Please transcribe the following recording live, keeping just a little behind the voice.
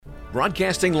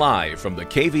Broadcasting live from the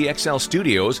KVXL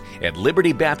studios at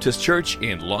Liberty Baptist Church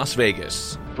in Las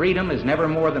Vegas. Freedom is never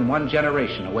more than one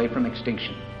generation away from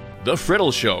extinction. The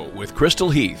Friddle Show with Crystal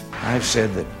Heath. I've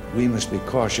said that we must be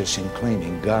cautious in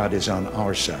claiming God is on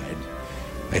our side.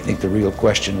 I think the real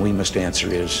question we must answer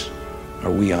is,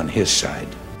 are we on His side?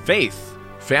 Faith,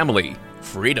 family,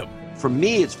 freedom. For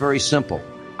me, it's very simple.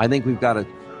 I think we've got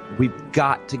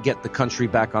to get the country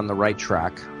back on the right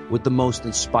track with the most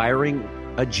inspiring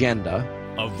agenda.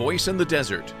 A voice in the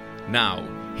desert. Now,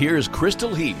 here's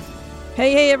Crystal Heath.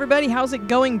 Hey, everybody. How's it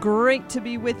going? Great to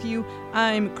be with you.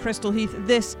 I'm Crystal Heath.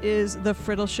 This is The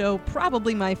Friddle Show,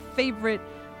 probably my favorite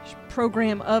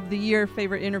program of the year,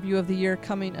 favorite interview of the year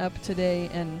coming up today.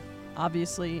 And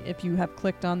obviously, if you have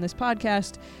clicked on this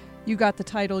podcast, you got the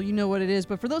title, you know what it is.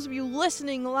 But for those of you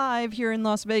listening live here in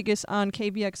Las Vegas on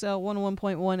KVXL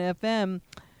 101.1 FM,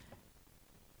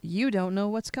 you don't know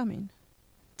what's coming.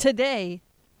 Today,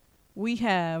 we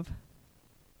have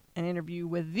an interview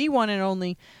with the one and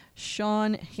only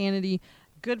Sean Hannity,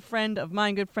 good friend of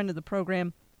mine, good friend of the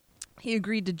program. He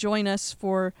agreed to join us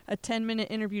for a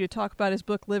 10-minute interview to talk about his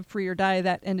book, Live Free or Die.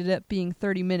 That ended up being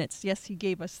 30 minutes. Yes, he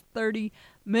gave us 30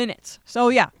 minutes. So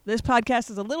yeah, this podcast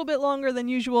is a little bit longer than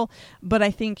usual, but I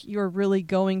think you're really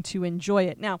going to enjoy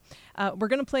it. Now, we're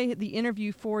going to play the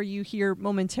interview for you here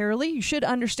momentarily. You should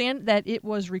understand that it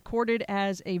was recorded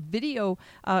as a video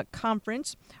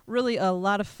conference. Really a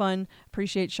lot of fun.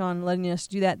 Appreciate Sean letting us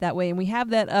do that way. And we have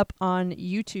that up on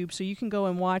YouTube, so you can go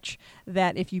and watch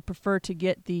that if you prefer to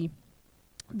get the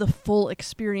full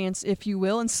experience, if you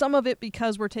will. And some of it,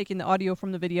 because we're taking the audio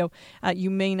from the video,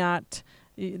 you may not,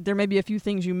 there may be a few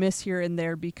things you miss here and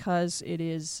there because it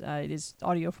is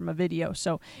audio from a video.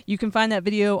 So you can find that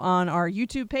video on our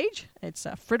YouTube page. It's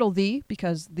Friddle the,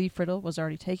 because the Friddle was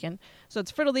already taken. So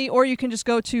it's Friddle the, or you can just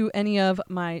go to any of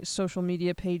my social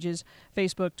media pages,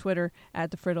 Facebook, Twitter,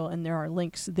 at the Friddle, and there are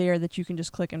links there that you can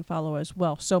just click and follow as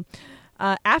well. So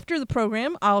after the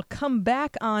program, I'll come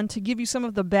back on to give you some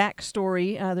of the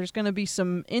backstory. There's going to be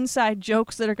some inside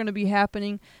jokes that are going to be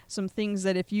happening, some things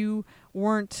that if you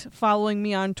weren't following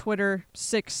me on Twitter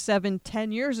 6, 7,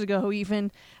 10 years ago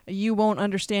even, you won't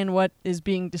understand what is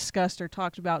being discussed or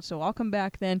talked about. So I'll come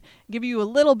back then, give you a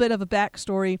little bit of a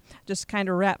backstory, just kind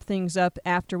of wrap things up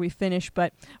after we finish.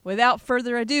 But without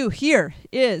further ado, here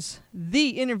is the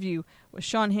interview with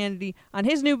Sean Hannity on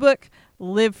his new book,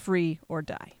 Live Free or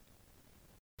Die.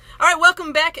 All right,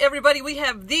 welcome back, everybody. We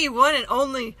have the one and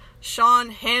only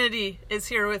Sean Hannity is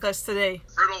here with us today.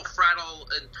 Friddle Fraddle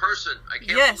in person. I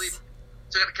can't believe.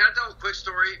 So can I tell a quick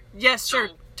story? Yes, sure.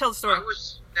 Tell the story.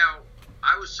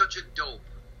 I was such a dope.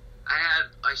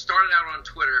 I started out on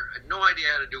Twitter. I had no idea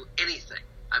how to do anything.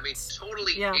 I mean,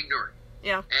 totally ignorant.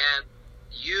 Yeah. And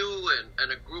you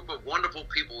and a group of wonderful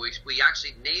people, we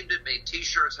actually named it, made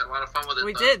T-shirts, had a lot of fun with it.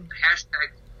 We did.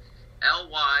 Hashtag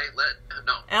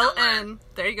LN.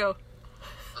 There you go.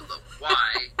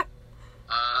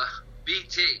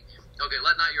 BT. Okay,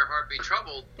 Let Not Your Heart Be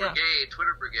Troubled Brigade,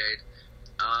 Twitter Brigade.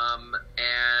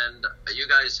 And you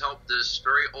guys helped this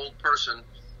very old person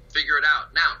figure it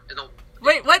out. Now,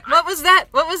 wait, what was that?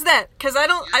 What was that? Because I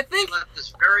think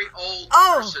this very old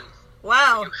person.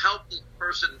 Wow. You helped this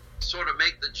person sort of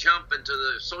make the jump into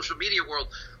the social media world,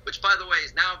 which, by the way,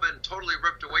 has now been totally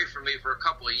ripped away from me for a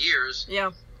couple of years. Yeah.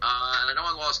 And I know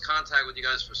I lost contact with you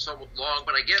guys for so long,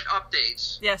 but I get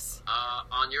updates. Yes.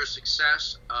 On your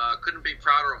success. Couldn't be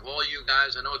prouder of all you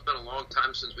guys. I know it's been a long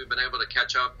time since we've been able to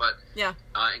catch up, but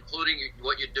including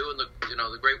what you're doing, the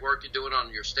great work you're doing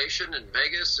on your station in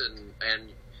Vegas, and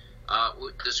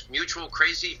this mutual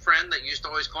crazy friend that used to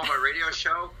always call my radio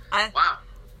show. Wow.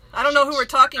 I don't know who we're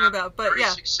talking about, but very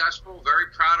successful, very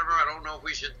proud of her. I don't know if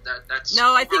we should. That's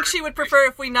no. I think she would prefer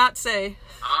if we not say.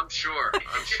 I'm sure.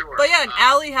 But yeah, and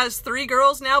Allie has 3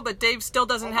 girls now, but Dave still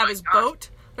doesn't have his boat.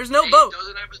 There's no Dave boat.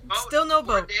 Doesn't have his boat. Still no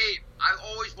boat. Dave. I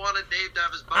always wanted Dave to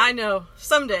have his boat. I know.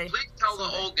 Someday. Please tell the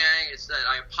whole gang it's that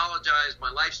I apologize.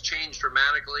 My life's changed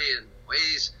dramatically in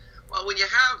ways. Well, when you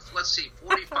have,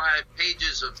 45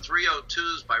 pages of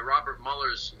 302s by Robert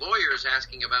Mueller's lawyers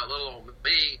asking about little old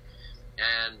me.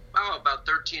 And about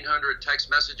 1,300 text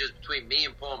messages between me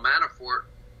and Paul Manafort,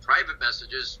 private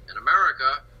messages in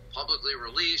America, publicly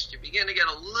released, you begin to get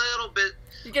a little bit...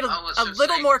 You get a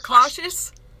little more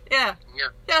cautious? Yeah. Yeah,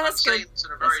 that's good. It's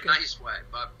in a very nice way.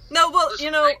 But no, well,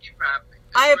 listen, thank you for having me.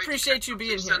 I appreciate you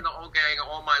being here. Send the whole gang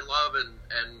all my love and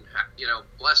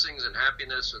blessings and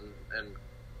happiness and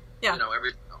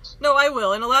everything else. No, I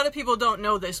will. And a lot of people don't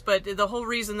know this, but the whole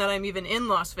reason that I'm even in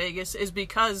Las Vegas is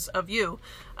because of you.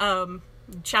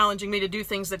 Challenging me to do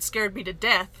things that scared me to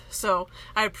death. So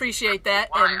I appreciate that.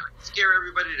 Why? I scare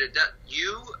everybody to death.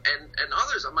 You and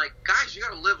others. I'm like,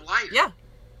 life. Yeah.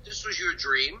 This was your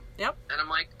dream. Yep. And I'm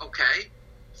like, okay,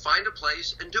 find a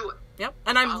place and do it. Yep.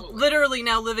 And I'm literally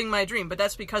now living my dream, but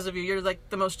that's because of you. You're like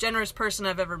the most generous person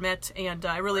I've ever met, and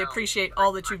I really appreciate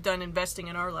all that you've done investing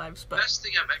in our lives. But the best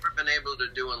thing I've ever been able to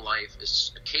do in life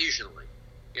is occasionally,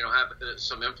 have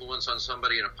some influence on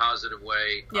somebody in a positive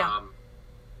way. Yeah.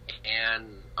 And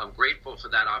I'm grateful for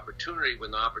that opportunity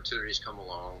when the opportunities come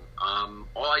along.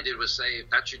 All I did was say, if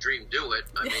that's your dream, do it.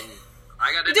 I mean,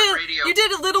 I got into radio. You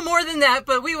did a little more than that,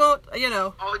 but we won't,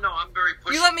 Oh, no, I'm very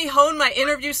pushy. You let me hone my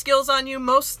interview skills on you.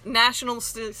 Most national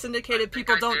syndicated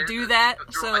people don't do that.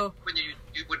 So when you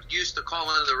would used to call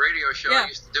into the radio show, I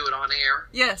used to do it on air.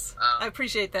 Yes, I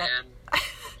appreciate that.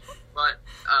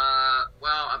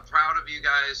 Well, I'm proud of you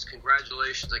guys.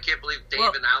 Congratulations. I can't believe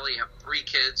Dave and Allie have 3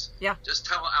 kids. Yeah. Just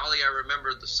tell Allie I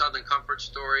remembered the Southern Comfort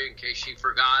story in case she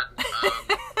forgot.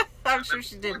 I'm sure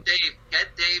she did.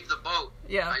 Get Dave the boat.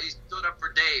 Yeah. He stood up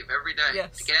for Dave every day.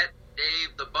 Yes. Get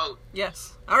Dave the boat.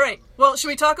 Yes. All right. Well, should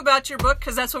we talk about your book?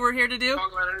 Because that's what we're here to do,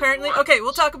 apparently. Okay,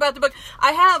 we'll talk about the book.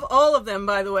 I have all of them,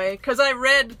 by the way, because I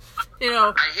read,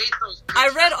 I hate those pictures. I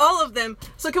read all of them.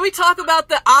 So can we talk about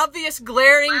the obvious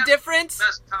glaring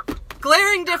differences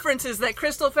that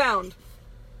Crystal found?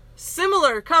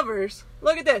 Similar covers.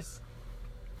 Look at this.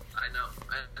 I know.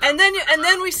 And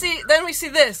then we see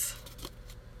this.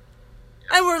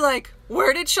 Yeah. And we're like,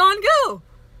 where did Sean go?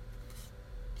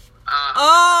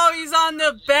 He's on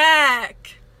the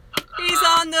back. He's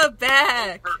on the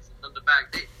back. On the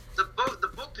back. The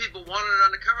book people wanted it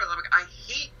on the cover. I'm like, I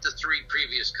hate the 3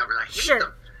 previous covers. I hate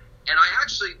them. And I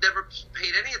actually never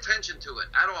paid any attention to it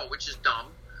at all, which is dumb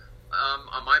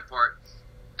on my part.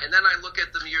 And then I look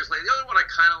at them years later. The only one I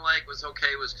kind of like was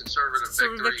Conservative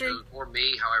Victory. It was more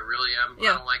me, how I really am.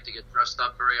 Yeah. I don't like to get dressed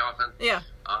up very often. Yeah.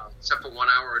 Except for 1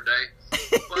 hour a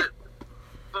day.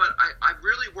 But I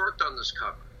really worked on this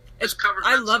cover. This cover.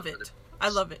 I love it. I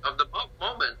love it. Of the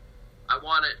moment, I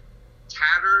want it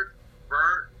tattered,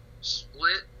 burnt,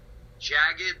 split,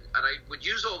 jagged, and I would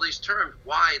use all these terms.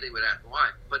 Why they would add why,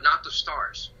 but not the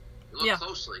stars. You look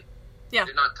closely. Yeah.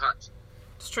 They're not touched.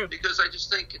 It's true. Because I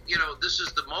just think, this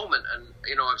is the moment. And,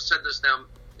 I've said this now.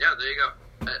 Yeah, there you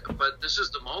go. But this is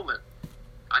the moment.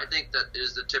 I think that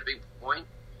is the tipping point.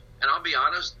 And I'll be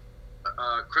honest,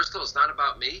 Crystal, it's not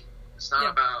about me. It's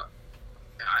not about...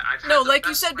 like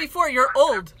you said before, you're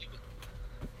old.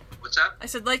 What's that? I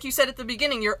said, like you said at the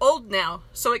beginning, you're old now,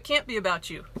 so it can't be about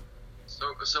you.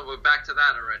 So we're back to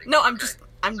that already. No, I'm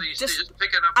okay. just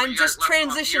picking up. I'm just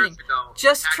transitioning.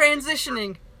 Just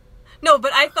transitioning. No,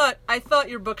 but I thought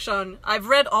your book, Sean, I've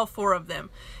read all 4 of them.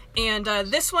 And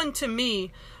this one, to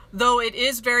me, though it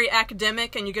is very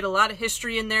academic and you get a lot of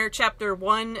history in there, chapter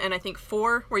 1 and I think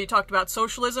 4, where you talked about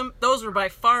socialism, those were by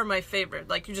far my favorite.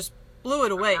 Like, you just blew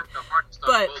it away.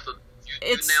 But you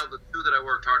nailed the 2 that I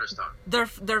worked hardest on.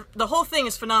 The whole thing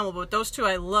is phenomenal, but those 2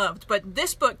 I loved. But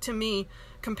this book, to me,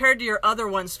 compared to your other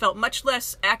ones, felt much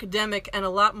less academic and a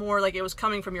lot more like it was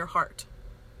coming from your heart.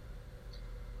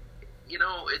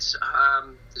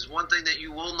 It's one thing that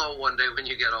you will know one day when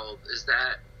you get old, is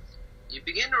that you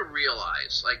begin to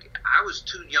realize, like, I was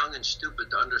too young and stupid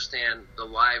to understand the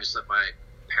lives that my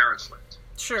parents lived.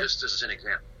 Sure. Just as an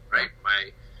example, right?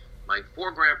 My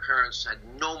 4 grandparents had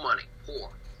no money, poor.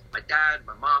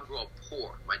 My mom grew up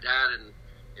poor. My dad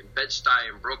in Bed-Stuy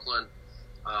in Brooklyn,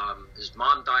 his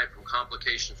mom died from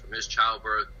complications from his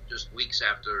childbirth just weeks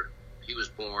after he was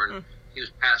born. He was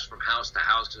passed from house to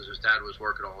house because his dad was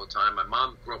working all the time. My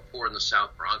mom grew up poor in the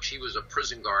South Bronx. She was a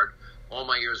prison guard. All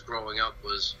my years growing up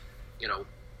was,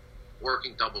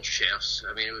 working double shifts.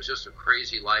 I mean, it was just a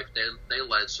crazy life they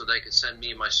led so they could send me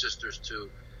and my sisters to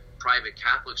private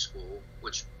Catholic school,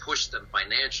 which pushed them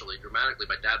financially dramatically.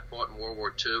 My dad fought in World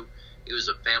War II. He was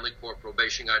a family court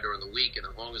probation guy during the week, and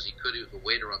as long as he could, he was a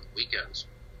waiter on the weekends.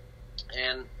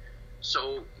 And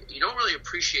so you don't really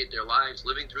appreciate their lives,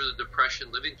 living through the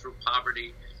Depression, living through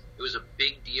poverty. It was a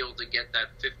big deal to get that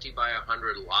 50 by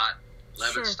 100 lot,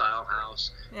 Levitt-style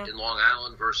house in Long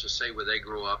Island versus, say, where they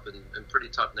grew up in pretty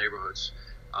tough neighborhoods.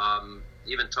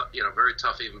 Even very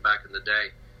tough even back in the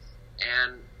day.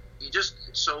 And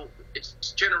so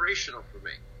it's generational for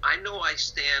me. I know I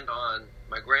stand on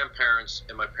my grandparents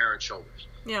and my parents' shoulders.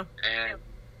 Yeah. And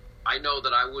I know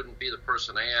that I wouldn't be the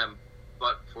person I am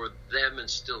but for them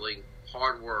instilling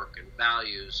hard work and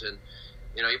values. And,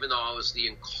 even though I was the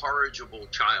incorrigible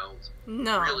child,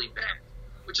 really bad,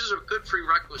 which is a good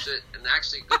prerequisite and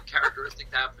actually a good characteristic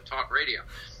to have for talk radio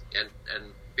and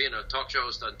being a talk show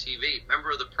host on TV,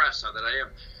 member of the press, that I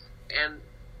am.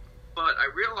 But I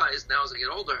realize now as I get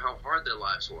older how hard their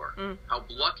lives were, how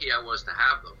lucky I was to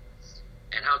have them.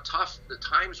 and how tough the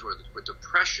times were with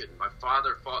depression. My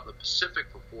father fought in the Pacific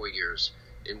for 4 years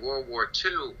in World War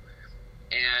II,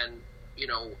 and you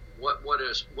know what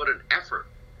an effort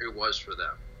it was for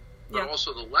them, but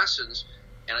also the lessons.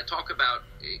 And I talk about,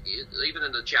 even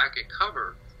in the jacket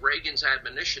cover, Reagan's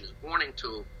admonition is warning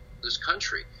to this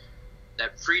country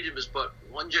that freedom is but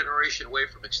one generation away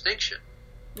from extinction.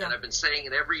 Yeah. And I've been saying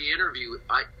in every interview,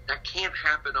 that can't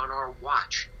happen on our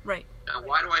watch. Right. Now,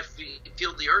 why do I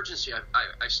feel the urgency?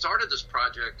 I started this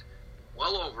project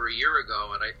well over a year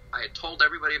ago, and I had told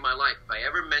everybody in my life, if I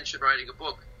ever mentioned writing a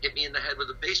book, hit me in the head with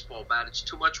a baseball bat. It's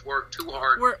too much work, too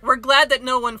hard. We're glad that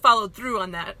no one followed through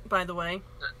on that, by the way.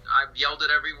 I've yelled at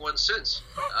everyone since.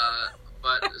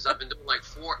 But as I've been doing like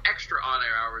 4 extra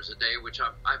on-air hours a day, which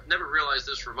I've never realized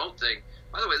this remote thing.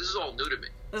 By the way, this is all new to me.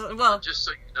 Well, just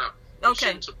so you know. Okay. It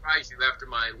shouldn't surprise you after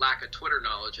my lack of Twitter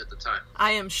knowledge at the time.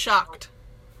 I am shocked.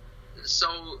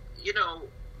 So you know,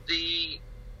 the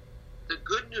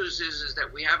good news is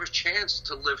that we have a chance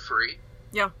to live free.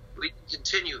 Yeah. We can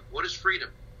continue. What is freedom?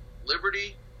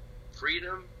 Liberty,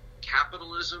 freedom,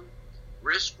 capitalism,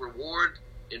 risk, reward,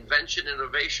 invention,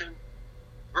 innovation.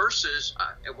 Versus,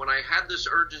 and when I had this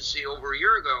urgency over a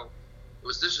year ago, it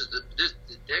was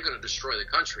they're going to destroy the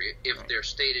country if their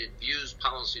stated views,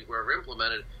 policies were ever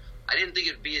implemented. I didn't think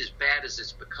it'd be as bad as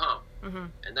it's become,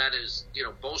 and that is, you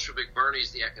know, Bolshevik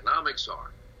Bernie's the economic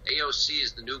czar, AOC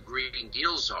is the new Green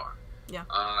Deal czar. Yeah.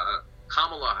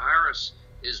 Kamala Harris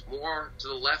is more to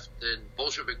the left than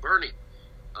Bolshevik Bernie.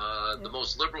 The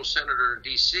most liberal senator in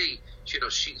D.C. You know,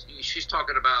 she's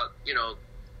talking about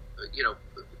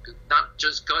not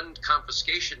just gun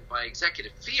confiscation by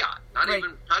executive fiat, not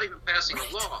even passing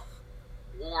a law,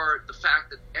 or the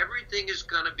fact that everything is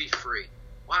going to be free.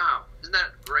 Wow, isn't that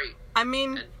great? I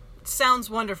mean, it sounds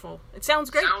wonderful. It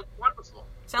sounds great. Sounds wonderful.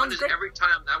 Sounds great. Every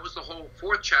time, that was the whole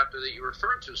 4th chapter that you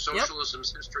referred to,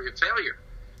 Socialism's History of Failure.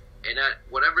 And at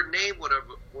whatever name,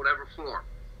 whatever form.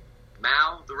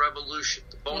 Mao, the revolution,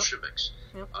 the Bolsheviks.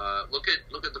 Yep. Look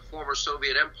at the former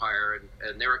Soviet Empire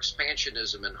and their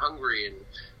expansionism in Hungary and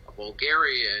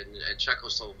Bulgaria and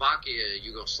Czechoslovakia,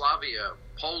 Yugoslavia,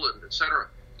 Poland, etc.,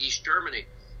 East Germany.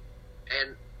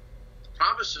 And the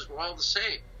promises were all the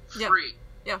same. Free.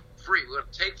 Yeah. Free. We're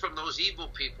going to take from those evil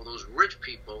people, those rich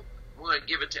people, we're going to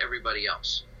give it to everybody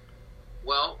else.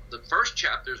 Well, the first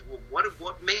chapter is, well,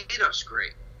 what made us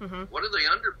great? What are the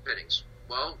underpinnings?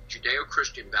 Well,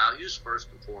 Judeo-Christian values, first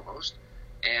and foremost.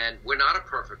 And we're not a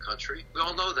perfect country. We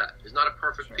all know that. There's not a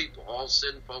perfect people. All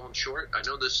sin, fallen short. I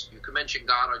know this. You can mention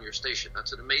God on your station.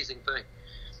 That's an amazing thing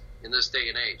in this day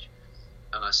and age.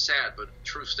 Sad, but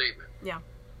true statement. Yeah.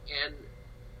 And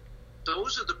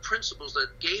those are the principles that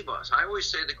gave us. I always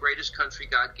say the greatest country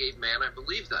God gave man. I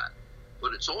believe that.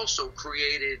 But it's also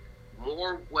created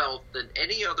more wealth than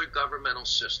any other governmental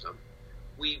system.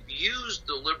 We've used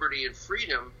the liberty and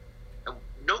freedom, and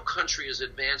no country has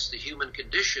advanced the human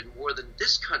condition more than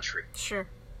this country. Sure.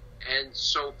 And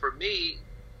so for me,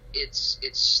 it's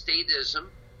statism,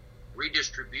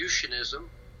 redistributionism,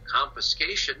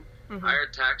 confiscation, higher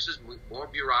taxes, more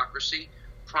bureaucracy,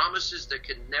 promises that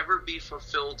can never be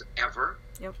fulfilled ever.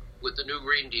 Yep. With the new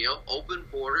Green Deal, open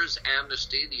borders,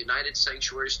 amnesty, the United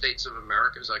Sanctuary States of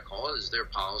America, as I call it, is their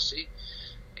policy,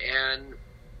 and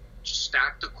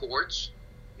stack the courts,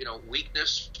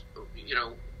 weakness,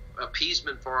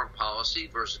 appeasement foreign policy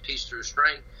versus peace through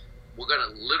strength. We're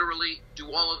going to literally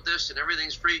do all of this and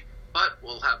everything's free, but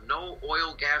we'll have no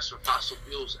oil, gas, or fossil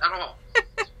fuels at all.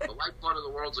 The lifeblood of the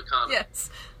world's economy. Yes.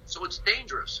 So it's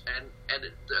dangerous.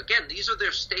 And again, these are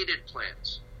their stated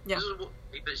plans. Yeah.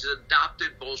 This is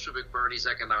adopted Bolshevik Bernie's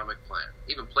economic plan,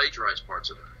 even plagiarized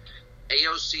parts of it.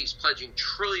 AOC's pledging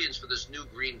trillions for this new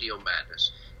Green Deal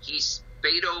madness.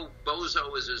 Beto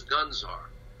Bozo is his gun czar.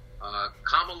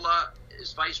 Kamala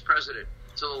is vice president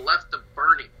to the left of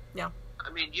Bernie. Yeah.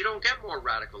 I mean, you don't get more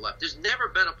radical left. There's never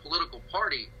been a political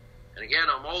party, and again,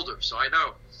 I'm older, so I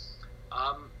know,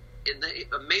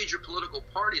 a major political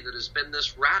party that has been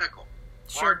this radical,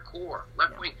 hardcore,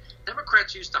 left-wing.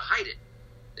 Democrats used to hide it.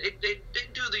 They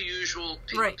do the usual,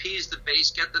 appease the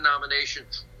base, get the nomination,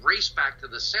 race back to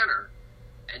the center,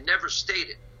 and never state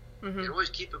it. They always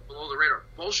keep it below the radar.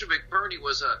 Bolshevik Bernie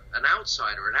was an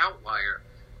outsider, an outlier,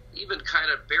 even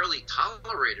kind of barely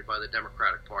tolerated by the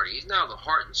Democratic Party. He's now the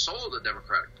heart and soul of the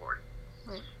Democratic Party.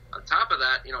 Right. On top of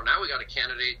that, now we got a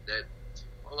candidate that,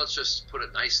 well, let's just put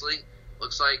it nicely,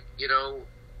 looks like,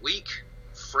 weak,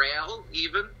 frail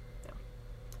even. Yeah.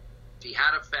 If he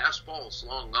had a fastball, it's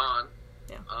long gone.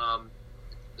 Yeah.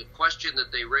 The question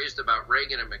that they raised about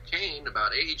Reagan and McCain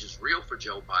about age is real for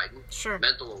Joe Biden. Sure.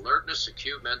 Mental alertness,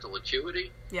 acute mental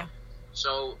acuity. Yeah.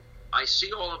 So I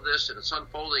see all of this and it's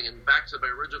unfolding. And back to my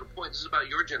original point, this is about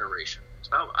your generation.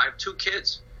 I have 2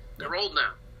 kids. They're old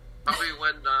now. Probably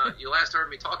when you last heard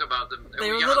me talk about them,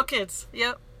 they were little kids.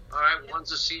 Yep. All right,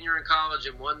 one's a senior in college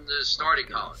and one is starting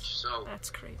college. So that's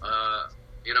crazy.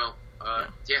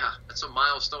 Yeah, that's a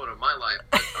milestone in my life.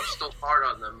 But I'm still hard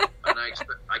on them, and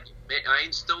I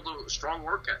instilled a strong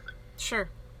work ethic. Sure.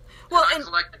 Well, and I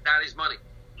collected daddy's money.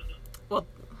 Well,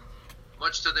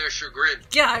 much to their chagrin.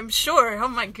 Yeah, I'm sure. Oh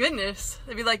my goodness,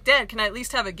 they'd be like, "Dad, can I at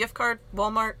least have a gift card?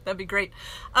 Walmart? That'd be great."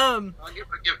 I'll give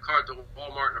a gift card to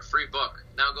Walmart and a free book.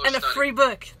 Now go and study. A free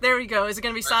book. There we go. Is it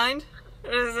going to be signed?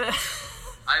 Or is it...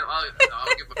 I'll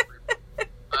give a free book.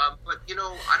 But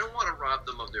I don't want to rob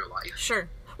them of their life. Sure.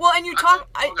 Well, and you talk.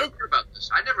 I heard about this.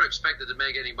 I never expected to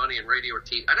make any money in radio or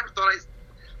TV. I never thought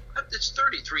it's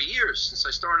 33 years since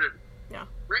I started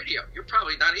radio. You're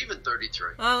probably not even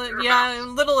 33. Yeah, a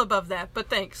little above that, but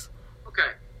thanks.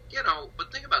 Okay.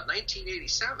 But think about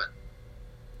 1987.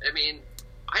 I mean,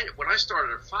 when I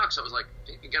started at Fox, I was like,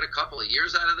 you can get a couple of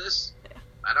years out of this? Yeah.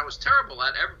 And I was terrible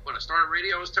at it. When I started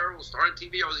radio, I was terrible. Started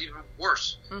TV, I was even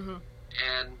worse. Mm-hmm.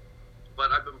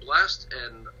 But I've been blessed,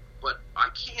 but I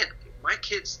can't. My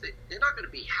kids, they're not going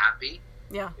to be happy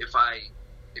if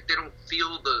they don't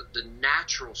feel the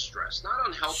natural stress, not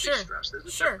unhealthy stress. There's a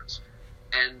difference.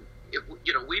 And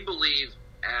we believe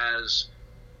as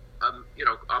I'm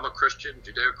a Christian,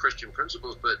 Judeo-Christian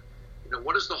principles, but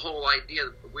what is the whole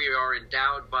idea? We are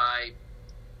endowed by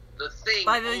the thing,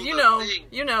 by the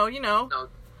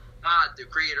God, the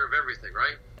creator of everything,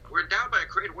 right? We're endowed by a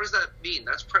creator. What does that mean?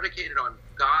 That's predicated on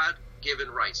God-given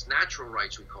rights, natural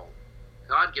rights we call them.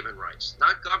 God-given rights,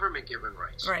 not government-given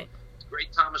rights. Right.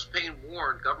 Great Thomas Paine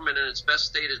warned, government in its best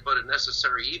state is but a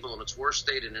necessary evil, in its worst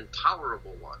state an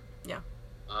intolerable one. Yeah.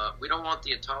 We don't want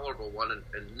the intolerable one,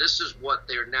 and this is what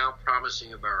they're now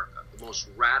promising America, the most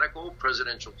radical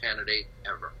presidential candidate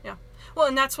ever. Yeah. Well,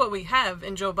 and that's what we have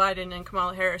in Joe Biden and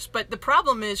Kamala Harris. But the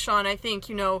problem is, Sean, I think,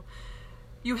 you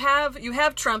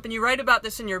have Trump, and you write about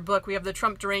this in your book. We have the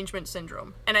Trump derangement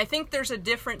syndrome. And I think there's a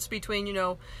difference between,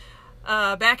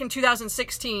 back in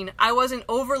 2016, I wasn't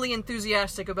overly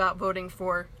enthusiastic about voting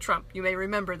for Trump. You may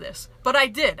remember this. But I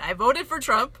did. I voted for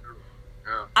Trump.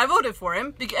 Yeah. I voted for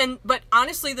him. But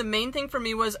honestly, the main thing for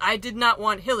me was I did not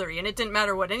want Hillary. And it didn't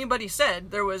matter what anybody said.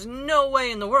 There was no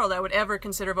way in the world I would ever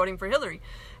consider voting for Hillary.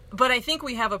 But I think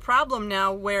we have a problem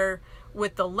now where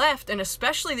with the left, and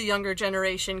especially the younger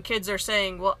generation, kids are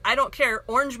saying, well, I don't care,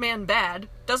 orange man bad.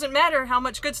 Doesn't matter how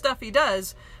much good stuff he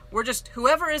does. We're just,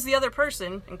 whoever is the other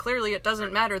person, and clearly it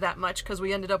doesn't matter that much because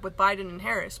we ended up with Biden and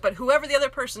Harris, but whoever the other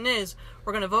person is,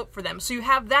 we're going to vote for them. So you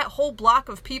have that whole block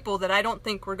of people that I don't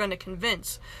think we're going to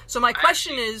convince. So my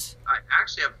question is... I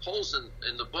actually have polls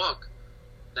in the book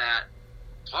that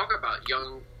talk about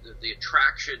the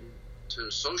attraction to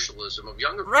socialism of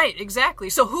younger people. Right, exactly.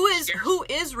 So who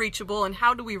is reachable, and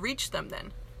how do we reach them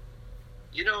then?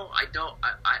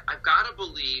 I've got to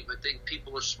believe, I think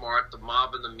people are smart. The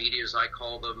mob and the media, as I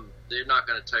call them, they're not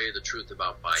going to tell you the truth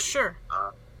about Biden. Sure.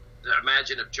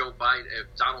 Imagine if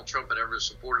Donald Trump had ever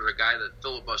supported a guy that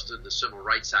filibustered the Civil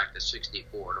Rights Act of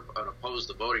 1964 and opposed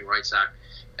the Voting Rights Act.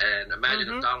 And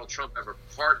imagine if Donald Trump ever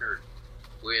partnered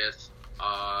with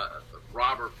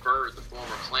Robert Byrd, the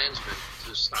former Klansman,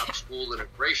 to stop school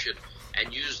immigration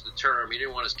and used the term, he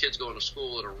didn't want his kids going to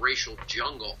school in a racial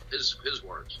jungle, his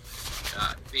words.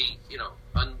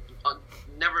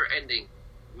 Never-ending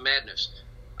madness.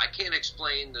 I can't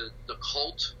explain the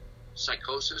cult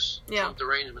psychosis, Trump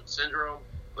derangement syndrome,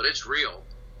 but it's real.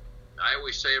 I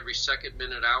always say every second,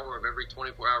 minute, hour of every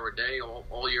 24-hour day,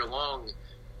 all year long.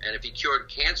 And if he cured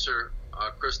cancer,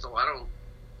 Crystal, I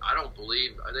don't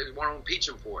believe they want to impeach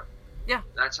him for it. Yeah,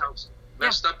 that's how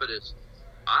messed up it is.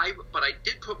 But I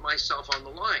did put myself on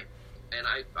the line, and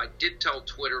I did tell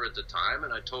Twitter at the time,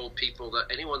 and I told people that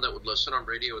anyone that would listen on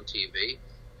radio and TV,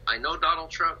 I know Donald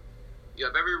Trump. You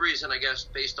have every reason, I guess,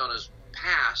 based on his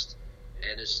past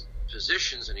and his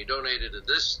positions, and he donated to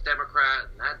this Democrat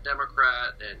and that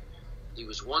Democrat, and he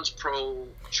was once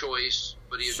pro-choice,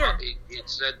 but he had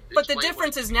said. But the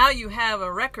difference is now you have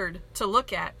a record to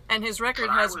look at, and his record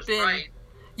has been. Right.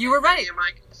 You were right. Many of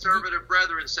my conservative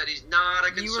brethren said he's not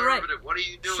a conservative. You were right. What are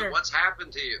you doing? Sure. What's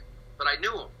happened to you? But I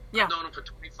knew him. Yeah. I've known him for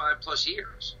 25 plus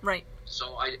years. Right.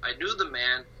 So I knew the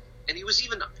man, and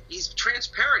he's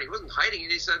transparent. He wasn't hiding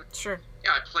it. He said, sure.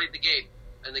 Yeah, I played the game.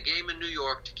 And the game in New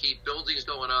York to keep buildings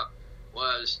going up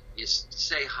was you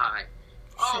say hi.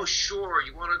 Oh, sure.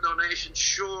 You want a donation?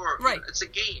 Sure. Right. It's a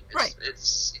game. Right.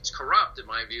 It's corrupt in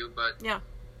my view, but yeah.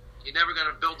 You're never going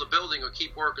to build a building or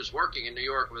keep workers working in New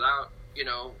York without,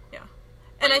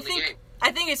 And I think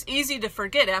I think it's easy to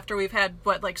forget after we've had,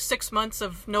 6 months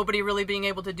of nobody really being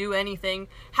able to do anything,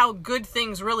 how good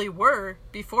things really were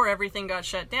before everything got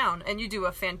shut down. And you do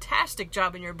a fantastic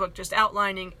job in your book just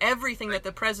outlining everything that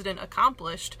the president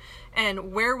accomplished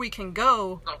and where we can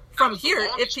go from here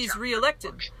if he's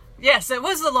reelected. Yes, it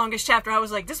was the longest chapter. I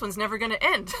was like, this one's never going to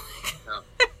end. No.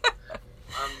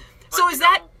 So is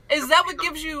that what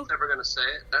gives you... Never going to say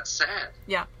it. That's sad.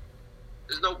 Yeah.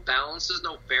 There's no balance. There's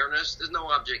no fairness. There's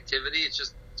no objectivity. It's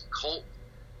just cult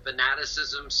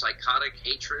fanaticism, psychotic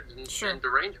hatred, and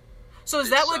derangement. So is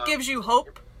that what gives you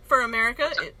hope for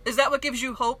America? Is that what gives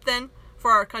you hope then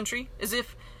for our country? As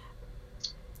if...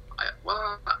 I've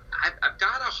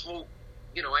got to hope.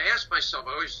 I ask myself,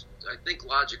 I think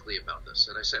logically about this,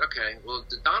 and I say, okay, well,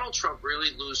 did Donald Trump really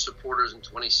lose supporters in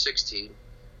 2016?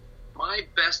 My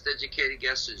best educated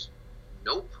guess is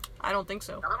nope. I don't think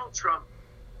so. Donald Trump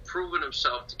proven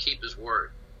himself to keep his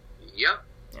word. Yep.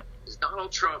 Is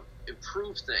Donald Trump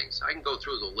improved things? I can go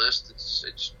through the list.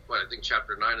 It's I think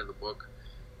chapter 9 of the book,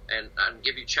 and I can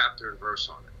give you chapter and verse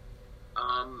on it.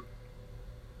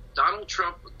 Donald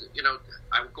Trump,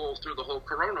 I would go through the whole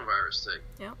coronavirus thing.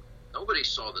 Yeah. Nobody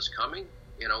saw this coming.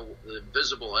 The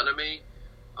invisible enemy,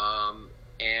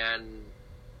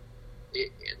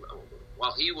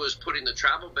 while he was putting the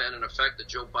travel ban in effect that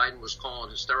Joe Biden was calling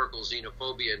hysterical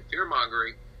xenophobia and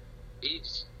fear-mongering, he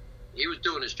was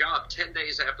doing his job 10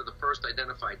 days after the first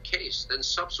identified case, then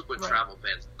subsequent travel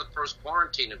bans, the first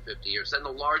quarantine in 50 years, then the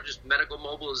largest medical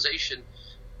mobilization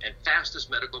and fastest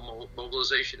medical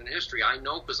mobilization in history. I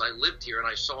know because I lived here and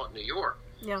I saw it in New York.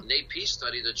 Yeah. An AP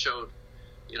study that showed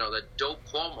that dope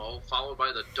Cuomo, followed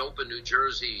by the dope in New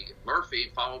Jersey,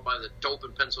 Murphy, followed by the dope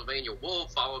in Pennsylvania,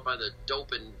 Wolf, followed by the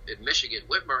dope in Michigan,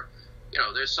 Whitmer.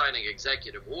 They're signing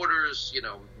executive orders,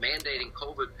 mandating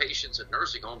COVID patients at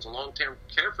nursing homes and long-term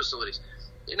care facilities.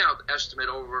 They now estimate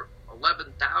over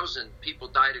 11,000 people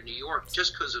died in New York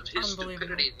just because of his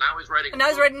stupidity. Now he's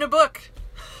writing a book.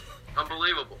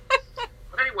 Unbelievable.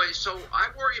 But anyway, so I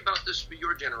worry about this for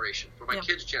your generation, for my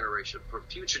kids' generation, for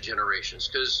future generations,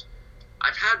 because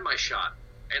I've had my shot,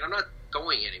 and I'm not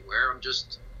going anywhere. I'm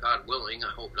just, God willing, I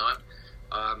hope not.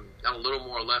 Got a little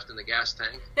more left in the gas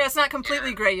tank. Yeah, it's not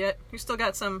completely gray yet. You still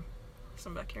got some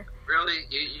back here. Really?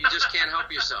 You just can't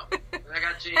help yourself. I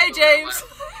got James. Hey, James.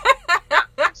 Yeah,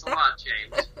 thanks a lot,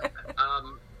 James.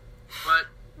 But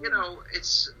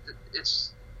it's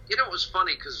it was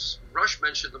funny because Rush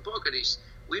mentioned the book, and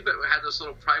we've had this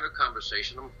little private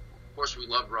conversation. Of course, we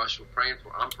love Rush. I'm praying for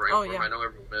him. I know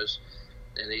everyone is.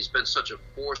 And he's been such a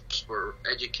force for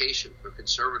education for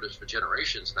conservatives for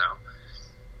generations now.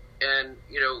 And,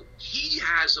 he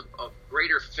has a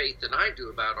greater faith than I do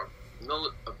about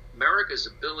America's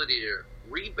ability to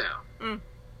rebound. Mm.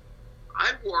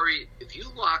 I worry if you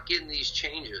lock in these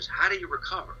changes, how do you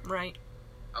recover? Right.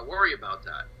 I worry about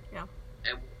that. Yeah.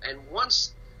 And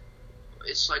once,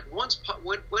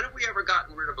 when have we ever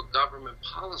gotten rid of a government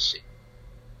policy?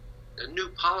 A new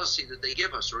policy that they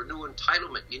give us or a new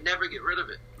entitlement, you never get rid of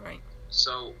it. Right.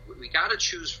 So we got to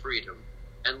choose freedom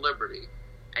and liberty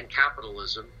and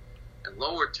capitalism and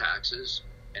lower taxes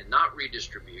and not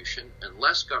redistribution and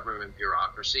less government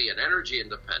bureaucracy and energy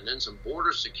independence and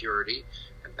border security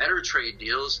and better trade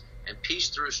deals and peace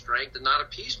through strength and not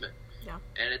appeasement. Yeah.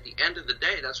 And at the end of the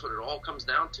day, that's what it all comes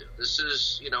down to. This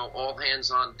is, all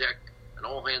hands on deck, an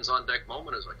all hands on deck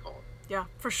moment, as I call it. Yeah,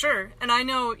 for sure. And I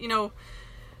know,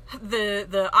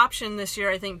 the option this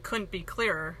year, I think, couldn't be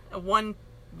clearer.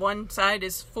 One side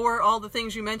is for all the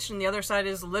things you mentioned, the other side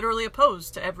is literally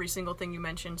opposed to every single thing you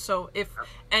mentioned. So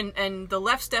and the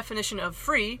left's definition of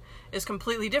free is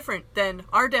completely different than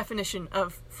our definition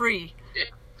of free. Yeah.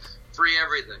 Free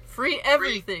everything. Free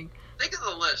everything. Think of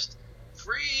the list.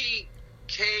 Free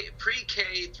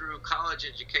pre-K through college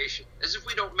education. As if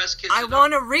we don't mess kids up. I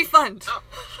want a refund. No. All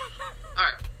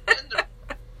right. Then the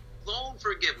loan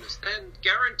forgiveness, then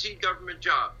guaranteed government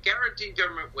job, guaranteed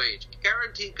government wage,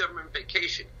 guaranteed government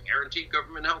vacation, guaranteed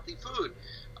government healthy food,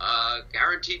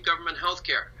 guaranteed government health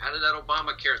care. How did that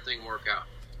Obamacare thing work out?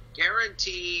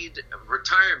 Guaranteed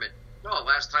retirement. No,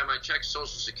 last time I checked Social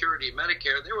Security and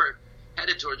Medicare, they were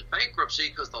headed towards bankruptcy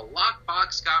because the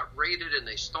lockbox got raided and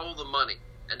they stole the money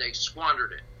and they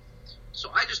squandered it.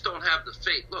 So I just don't have the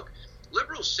faith. Look,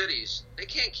 liberal cities, they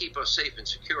can't keep us safe and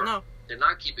secure. No. They're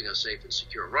not keeping us safe and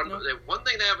secure. One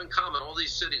thing they have in common, all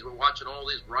these cities, we're watching all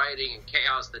this rioting and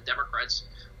chaos the Democrats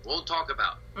won't talk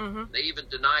about. Mm-hmm. They even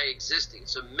deny existing.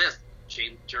 It's a myth,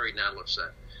 Jerry Nadler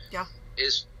said. Yeah.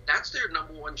 That's their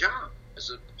number one job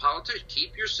as a politician.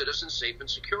 Keep your citizens safe and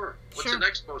secure. What's the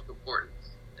next most important?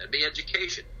 That'd be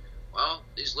education. Well,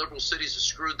 these liberal cities have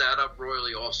screwed that up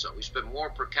royally also. We spend more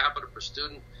per capita per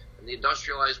student in the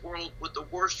industrialized world with the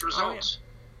worst results. Oh,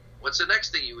 yeah. What's the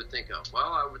next thing you would think of?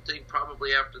 Well, I would think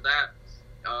probably after that,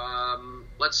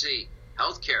 let's see,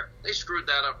 healthcare. They screwed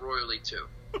that up royally too.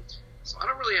 So I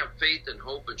don't really have faith and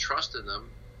hope and trust in them.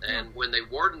 And when they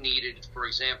were needed, for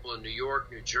example, in New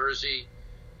York, New Jersey,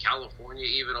 California,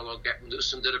 even, although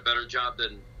Newsom did a better job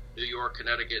than New York,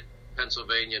 Connecticut,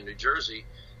 Pennsylvania, and New Jersey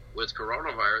with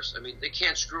coronavirus, I mean, they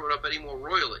can't screw it up any more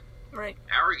royally. Right.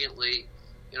 Arrogantly,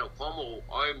 Cuomo,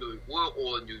 we're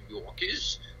all New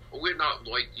Yorkers. We're not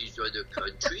like these other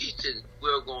countries, and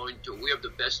we have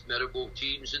the best medical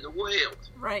teams in the world.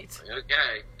 Right.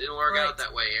 Okay. Didn't work out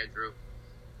that way, Andrew.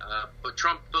 But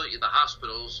Trump built you the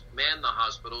hospitals, manned the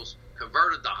hospitals,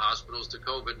 converted the hospitals to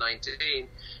COVID-19,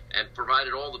 and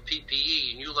provided all the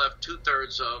PPE, and you left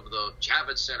 2/3 of the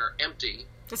Javits Center empty.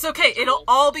 It's okay. It'll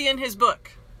all be in his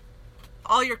book.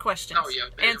 All your questions. Oh, yeah.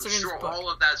 Answered I'm sure in his book. all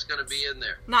of that's going to be in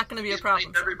there. Not going to be a problem. He's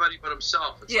blamed everybody but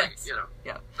himself. It's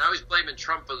Yeah. Now he's blaming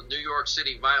Trump for the New York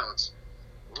City violence.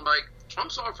 I'm like,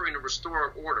 Trump's offering to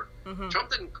restore order. Mm-hmm. Trump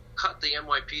didn't cut the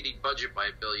NYPD budget by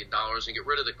 $1 billion and get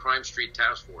rid of the Crime Street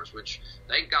Task Force, which,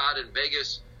 thank God, in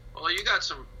Vegas, well, you got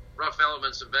some rough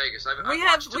elements in Vegas. We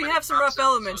have some rough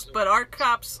elements, but our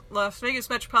cops, Las Vegas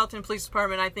Metropolitan Police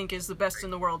Department, I think, is the best in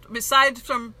the world. Besides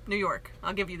from New York,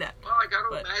 I'll give you that. Well, I got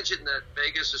to imagine that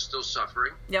Vegas is still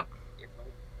suffering. Yep.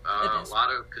 A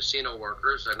lot of casino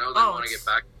workers. I know they want to get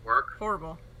back to work.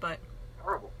 Horrible, but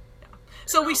horrible. Yeah.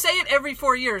 So we say it every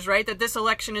 4 years, right? That this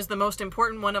election is the most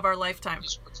important one of our lifetime.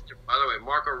 By the way,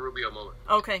 Marco Rubio moment.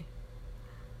 Okay,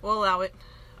 we'll allow it.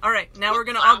 All right, now we're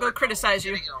gonna all go criticize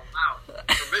you.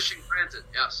 Permission granted.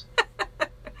 Yes.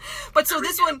 But so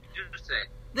this one,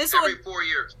 every 4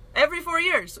 years. Every 4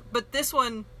 years. But this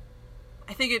one,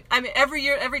 I think every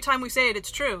year, every time we say it,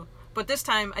 it's true. But this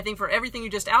time, I think for everything you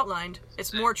just outlined,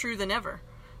 it's more true than ever,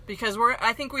 because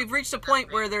I think we've reached a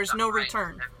point where there's no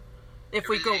return if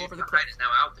we go over the cliff. Is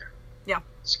now out there. Yeah.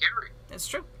 It's scary. It's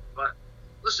true. But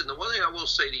listen, the one thing I will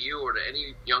say to you or to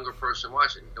any younger person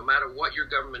watching, no matter what your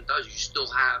government does, you still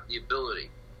have the ability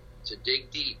to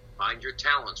dig deep, find your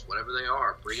talents, whatever they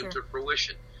are, bring them to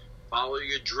fruition, follow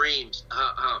your dreams,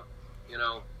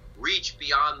 reach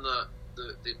beyond the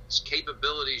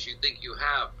capabilities you think you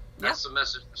have. That's the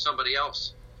message for somebody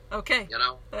else. Okay.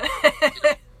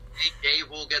 Dave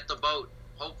will get the boat.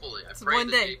 Hopefully. I pray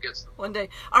that Dave gets the boat. One day.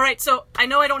 All right, so I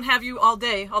know I don't have you all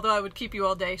day, although I would keep you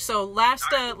all day. So last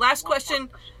question.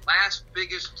 Last,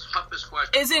 biggest, toughest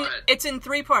question. It's in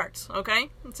 3 parts, okay?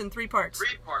 It's in 3 parts.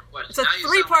 3-part question.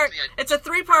 It's a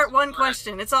 3-part one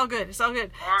question. It's all good. It's all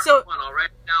good. So I'll write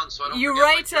it down so I don't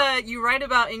you write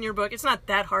about in your book, it's not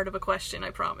that hard of a question, I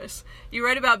promise. You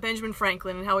write about Benjamin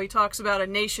Franklin and how he talks about a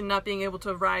nation not being able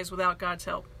to rise without God's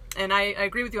help. And I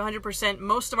agree with you 100%.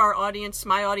 Most of our audience,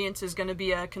 my audience, is going to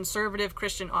be a conservative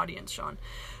Christian audience, Sean.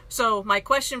 So my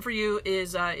question for you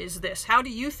is this: how do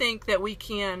you think that we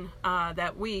can,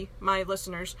 my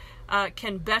listeners,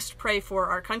 can best pray for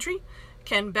our country,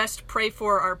 can best pray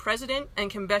for our president, and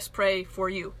can best pray for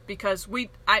you? Because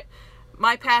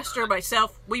my pastor,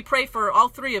 myself, we pray for all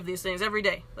 3 of these things every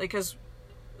day, because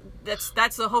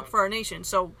that's the hope for our nation.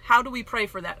 So how do we pray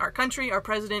for that? Our country, our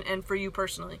president, and for you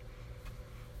personally.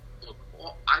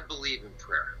 Well, I believe in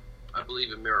prayer. I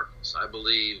believe in miracles. I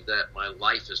believe that my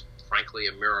life is, frankly,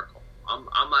 a miracle.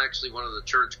 I'm actually one of the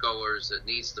churchgoers that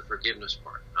needs the forgiveness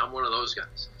part. I'm one of those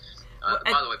guys.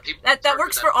 By the way, people that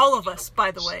works for all of us,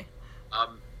 by the way.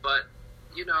 But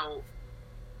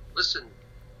listen,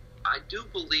 I do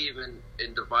believe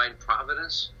in divine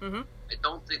providence. Mm-hmm. I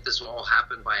don't think this all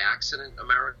happened by accident,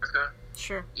 America.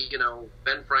 Sure.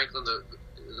 Ben Franklin,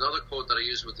 another quote that I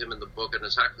use with him in the book, and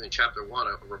it's actually in chapter 1,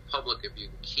 a republic if you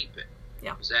can keep it.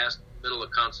 Yeah. He was asked in the middle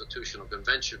of Constitutional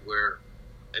Convention where,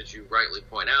 as you rightly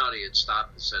point out, he had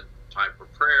stopped and said time for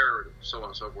prayer and so on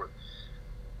and so forth.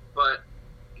 But,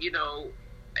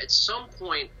 at some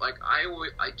point, like I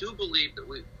do believe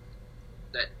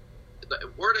that the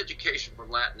word education from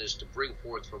Latin is to bring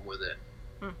forth from within,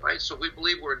 right? So we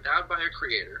believe we're endowed by a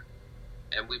creator,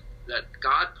 and that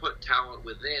God put talent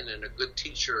within, and a good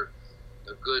teacher,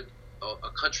 a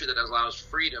country that allows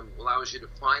freedom allows you to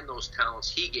find those talents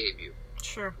he gave you.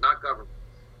 Sure. Not government.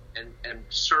 And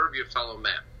serve your fellow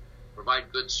man.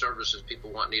 Provide good services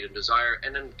people want, need, and desire,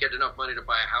 and then get enough money to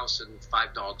buy a house and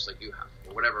 5 dogs like you have,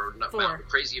 or whatever,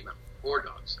 crazy amount. 4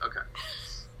 dogs. Okay.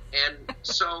 And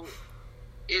so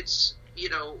it's,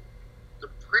 the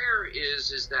prayer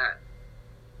is that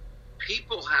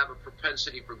people have a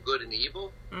propensity for good and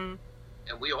evil, and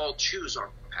we all choose our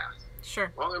path.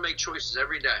 Sure. We're all going to make choices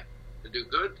every day to do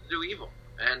good, to do evil.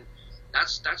 And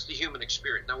that's the human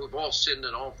experience. Now, we've all sinned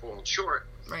and all fallen short.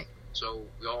 Right. So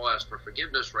we all ask for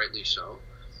forgiveness, rightly so.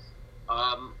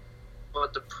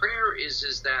 But the prayer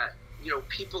is that,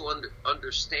 people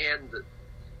understand that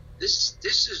this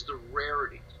is the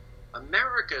rarity.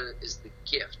 America is the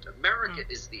gift. America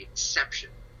is the exception.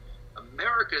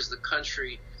 America is the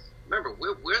country. Remember,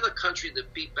 we're the country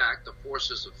that beat back the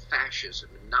forces of fascism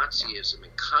and Nazism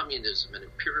and communism and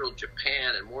Imperial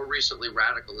Japan and more recently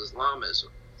radical Islamism.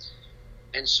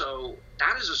 And so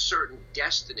that is a certain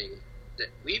destiny that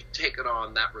we've taken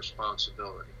on that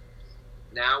responsibility.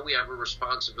 Now we have a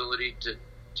responsibility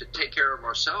to take care of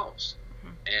ourselves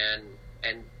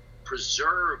and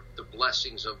preserve the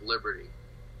blessings of liberty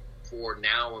for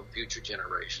now and future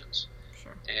generations.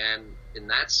 Sure. And in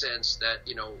that sense that,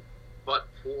 but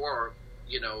for,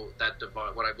 that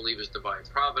divine, what I believe is divine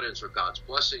providence or God's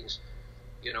blessings,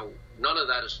 none of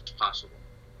that is possible.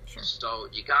 Sure. So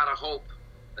you got to hope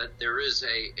that there is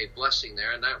a blessing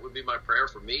there. And that would be my prayer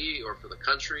for me or for the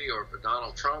country or for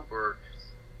Donald Trump or,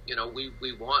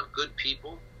 we want good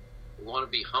people. We want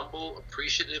to be humble,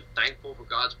 appreciative, thankful for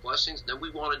God's blessings. Then we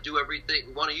want to do everything.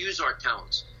 We want to use our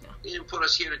talents. Yeah. He didn't put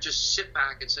us here to just sit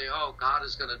back and say, oh, God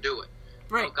is going to do it.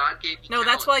 Right. No, God gave you talent.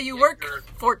 That's why you work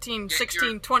 14,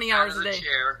 16, 20 hours a day.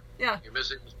 Chair. Yeah. You're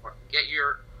missing this part. Get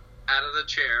your out of the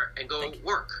chair and go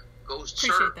work. Go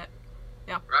Appreciate serve. That.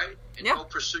 Yeah. Right? And go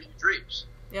pursue your dreams.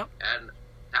 Yep. And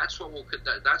that's what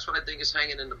that's what I think is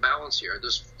hanging in the balance here.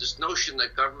 This notion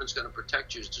that government's going to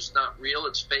protect you is just not real.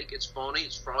 It's fake. It's phony.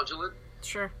 It's fraudulent.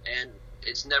 Sure. And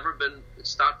it's not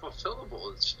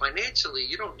fulfillable. It's financially,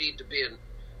 you don't need to be a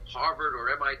Harvard or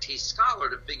MIT scholar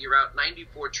to figure out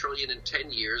 $94 trillion in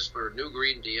 10 years for a new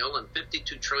Green Deal and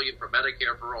 $52 trillion for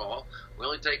Medicare for all. We're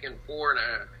only taking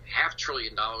 $4.5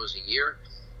 trillion a year.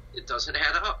 It doesn't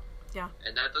add up. Yeah.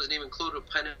 And that doesn't even include a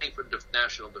penny for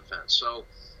national defense. So,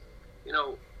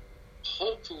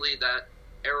 hopefully that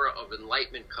era of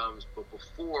enlightenment comes, but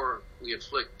before we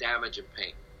inflict damage and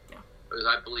pain. Yeah. Because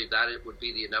I believe that it would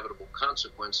be the inevitable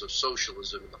consequence of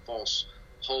socialism and the false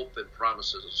hope and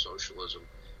promises of socialism.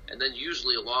 And then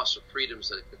usually a loss of freedoms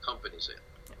that accompanies it.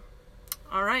 Yeah.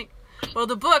 All right. Well,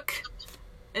 the book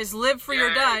is Live Free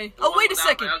or Die. Oh, wait a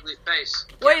second. My ugly face.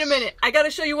 Wait a minute. I got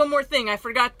to show you one more thing. I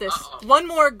forgot this. One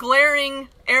more glaring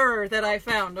error that I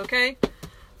found, okay?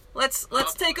 Let's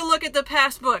take a look at the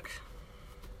past book.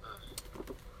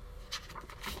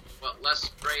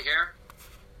 Less gray hair?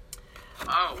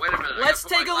 Oh, wait a minute. Let's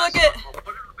take a look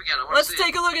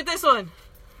at this one.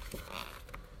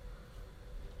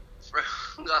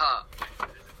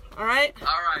 All right.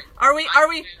 Are we?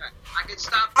 I can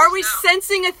stop. Are we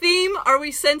sensing a theme? Are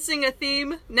we sensing a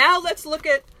theme? Now let's look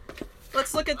at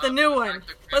the new one.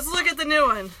 Let's look at the new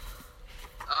one.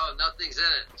 Oh, nothing's in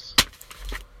it.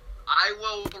 I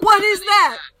will. What is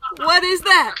that? What is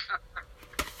that?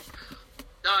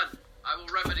 Done. I will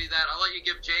remedy that. I'll let you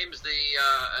give James the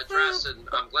address, and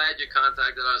I'm glad you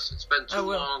contacted us. It's been too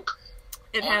long.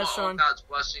 It has, Sean. God's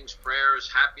blessings, prayers,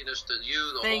 happiness to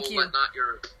you, Let Not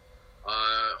Your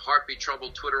Heart Be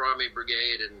Troubled Twitter Army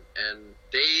Brigade, and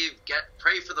Dave,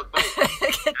 pray for the boat.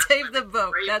 Get Dave the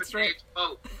boat. Pray That's for right. Dave's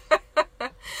boat.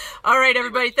 All right,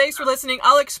 everybody. Thanks for listening.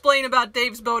 I'll explain about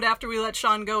Dave's boat after we let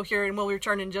Sean go here, and we'll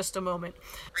return in just a moment.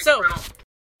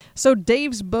 So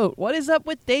Dave's boat. What is up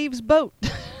with Dave's boat?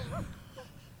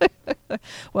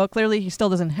 Well, clearly he still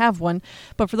doesn't have one.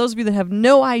 But for those of you that have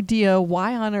no idea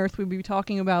why on earth we'd be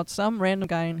talking about some random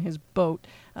guy in his boat,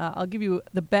 I'll give you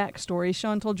the backstory.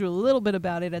 Sean told you a little bit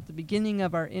about it at the beginning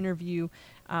of our interview.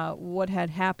 What had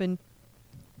happened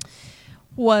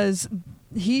was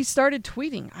he started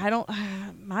tweeting.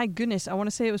 My goodness, I want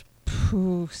to say it was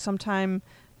sometime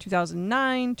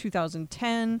 2009,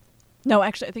 2010. No,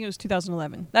 actually, I think it was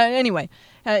 2011. Anyway,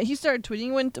 he started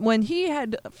tweeting when he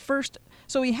had first...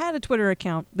 So he had a Twitter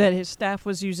account that his staff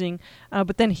was using,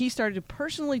 but then he started to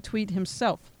personally tweet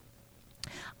himself.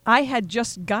 I had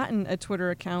just gotten a Twitter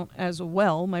account as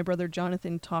well. My brother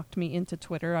Jonathan talked me into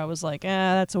Twitter. I was like,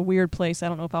 that's a weird place. I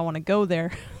don't know if I want to go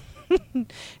there.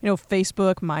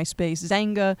 Facebook, MySpace,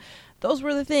 Zanga. Those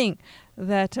were the things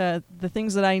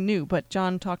that I knew. But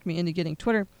John talked me into getting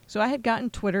Twitter. So I had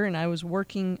gotten Twitter, and I was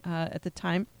working at the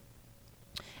time.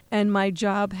 And my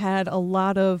job had a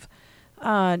lot of...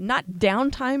 not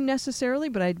downtime necessarily,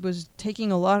 but I was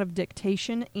taking a lot of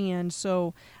dictation, and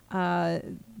so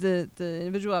the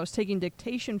individual I was taking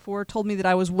dictation for told me that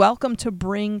I was welcome to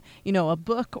bring, a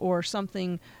book or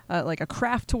something like a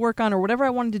craft to work on or whatever I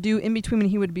wanted to do in between when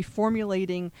he would be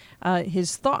formulating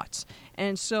his thoughts.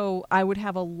 And so I would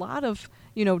have a lot of,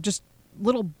 just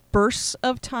little bursts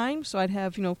of time. So I'd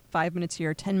have, 5 minutes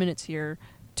here, 10 minutes here,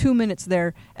 2 minutes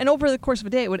there. And over the course of a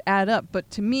day, it would add up.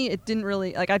 But to me, it didn't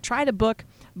really, like, I tried a book.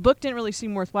 Book didn't really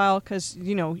seem worthwhile because,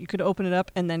 you know, you could open it up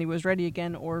and then he was ready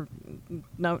again, or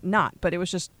no, not. But it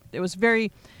was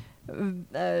very,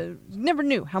 never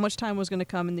knew how much time was going to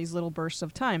come in these little bursts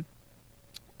of time.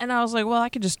 And I was like, well, I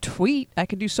could just tweet. I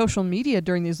could do social media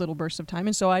during these little bursts of time.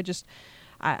 And so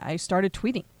I started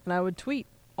tweeting, and I would tweet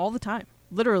all the time.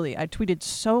 Literally, I tweeted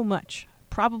so much.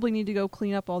 Probably need to go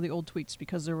clean up all the old tweets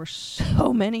because there were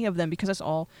so many of them, because that's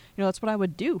all, you know, that's what I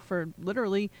would do for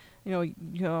literally, I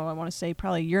want to say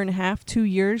probably a year and a half, 2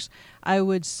 years. I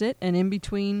would sit, and in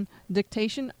between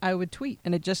dictation, I would tweet.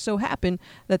 And it just so happened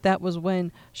that was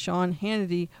when Sean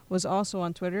Hannity was also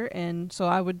on Twitter. And so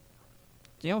I would,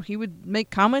 he would make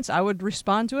comments, I would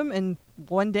respond to him, and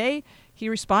one day he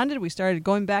responded. We started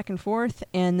going back and forth,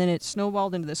 and then it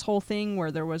snowballed into this whole thing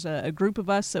where there was a group of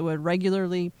us that would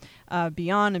regularly be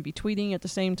on and be tweeting at the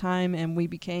same time, and we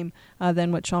became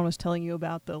then what Sean was telling you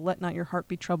about, the Let Not Your Heart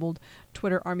Be Troubled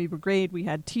Twitter Army Brigade. We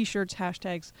had t-shirts,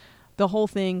 hashtags, the whole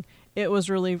thing. It was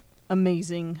really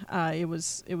amazing. It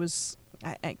was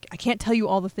I can't tell you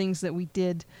all the things that we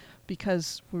did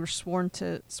because we were sworn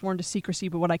to secrecy,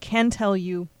 but what I can tell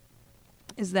you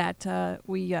is that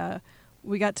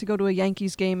we got to go to a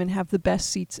Yankees game and have the best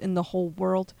seats in the whole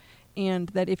world, and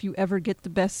that if you ever get the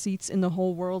best seats in the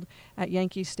whole world at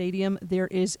Yankee Stadium, there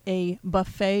is a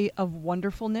buffet of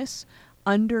wonderfulness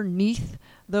underneath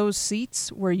those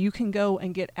seats where you can go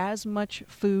and get as much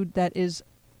food that is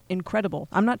incredible.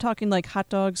 I'm not talking like hot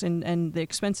dogs and the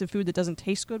expensive food that doesn't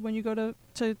taste good when you go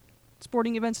to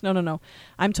sporting events. No.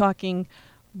 I'm talking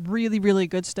really, really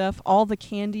good stuff. All the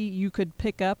candy you could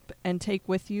pick up and take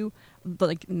with you,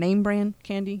 like name brand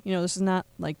candy. This is not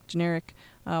like generic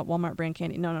Walmart brand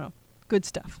candy. No. Good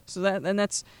stuff. So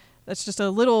that's just a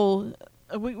little.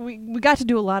 We got to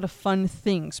do a lot of fun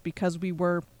things because we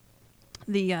were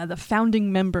the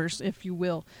founding members, if you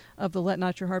will, of the Let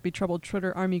Not Your Heart Be Troubled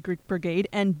Twitter Army Brigade.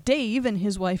 And Dave and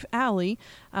his wife, Allie,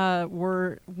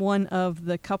 were one of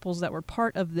the couples that were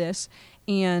part of this.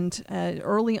 And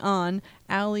early on,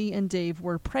 Allie and Dave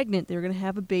were pregnant. They were going to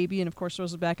have a baby. And, of course, there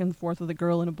was a back and forth with a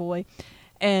girl and a boy.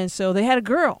 And so they had a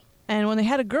girl. And when they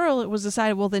had a girl, it was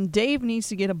decided, well, then Dave needs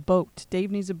to get a boat. Dave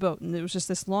needs a boat. And there was just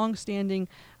this long-standing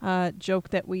joke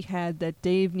that we had that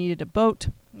Dave needed a boat.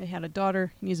 They had a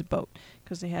daughter, he needs a boat.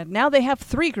 Because now they have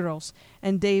 3 girls,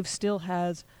 and Dave still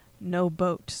has no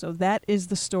boat. So that is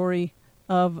the story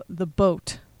of the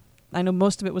boat. I know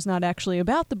most of it was not actually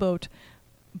about the boat,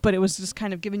 but it was just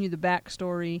kind of giving you the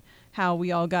backstory, how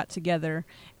we all got together.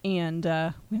 And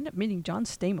we ended up meeting John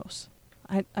Stamos.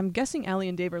 I'm guessing Allie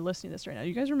and Dave are listening to this right now.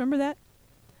 You guys remember that?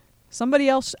 Somebody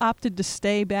else opted to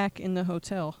stay back in the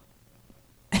hotel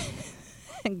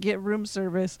and get room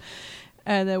service.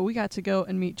 And then we got to go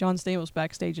and meet John Stamos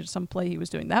backstage at some play he was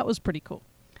doing. That was pretty cool.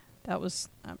 That was,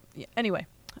 yeah. Anyway,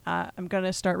 I'm going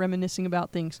to start reminiscing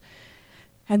about things.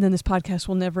 And then this podcast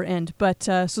will never end. But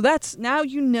so that's, now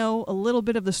you know a little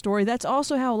bit of the story. That's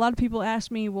also how a lot of people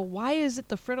ask me, well, why is it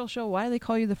the Friddle Show? Why do they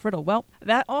call you the Friddle? Well,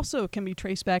 that also can be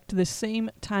traced back to the same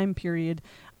time period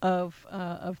of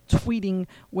tweeting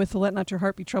with the Let Not Your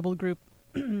Heart Be Troubled group.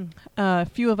 A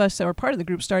few of us that were part of the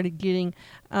group started getting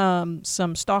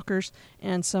some stalkers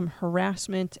and some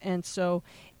harassment. And so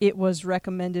it was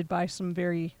recommended by some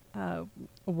very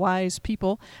wise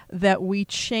people that we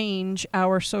change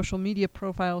our social media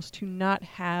profiles to not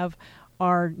have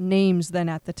our names then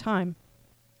at the time,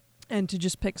 and to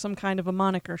just pick some kind of a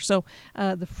moniker. So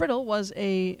the Friddle was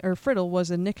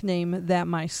a nickname that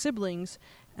my siblings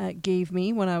gave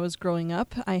me when I was growing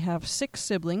up. I have 6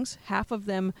 siblings. Half of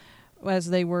them,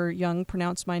 as they were young,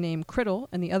 pronounced my name Criddle,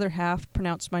 and the other half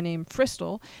pronounced my name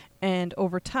Fristel. And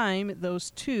over time,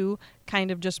 those 2 kind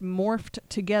of just morphed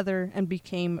together and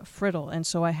became Friddle. And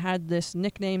so I had this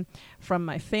nickname from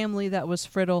my family that was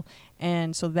Friddle.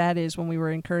 And so that is when we were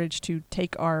encouraged to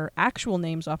take our actual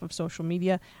names off of social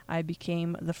media, I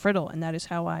became the Friddle. And that is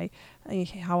how I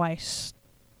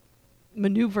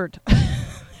maneuvered,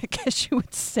 I guess you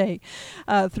would say,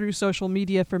 through social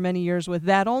media for many years with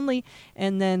that only.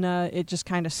 And then it just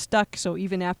kind of stuck. So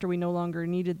even after we no longer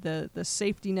needed the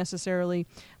safety necessarily,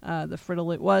 the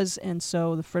Friddle it was. And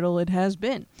so the Friddle it has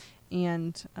been.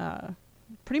 And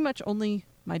pretty much only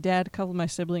my dad, a couple of my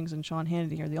siblings, and Sean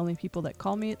Hannity are the only people that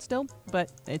call me it still.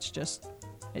 But it just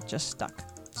stuck.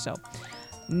 So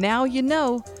now you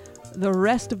know the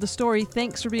rest of the story.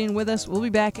 Thanks for being with us. We'll be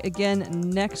back again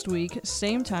next week,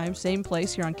 same time, same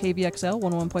place, here on KVXL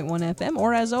 101.1 FM.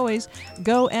 Or as always,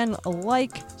 go and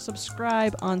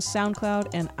subscribe on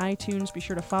SoundCloud and iTunes. Be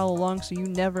sure to follow along so you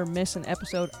never miss an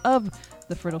episode of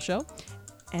The Friddle Show.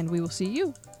 And we will see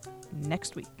you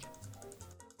next week.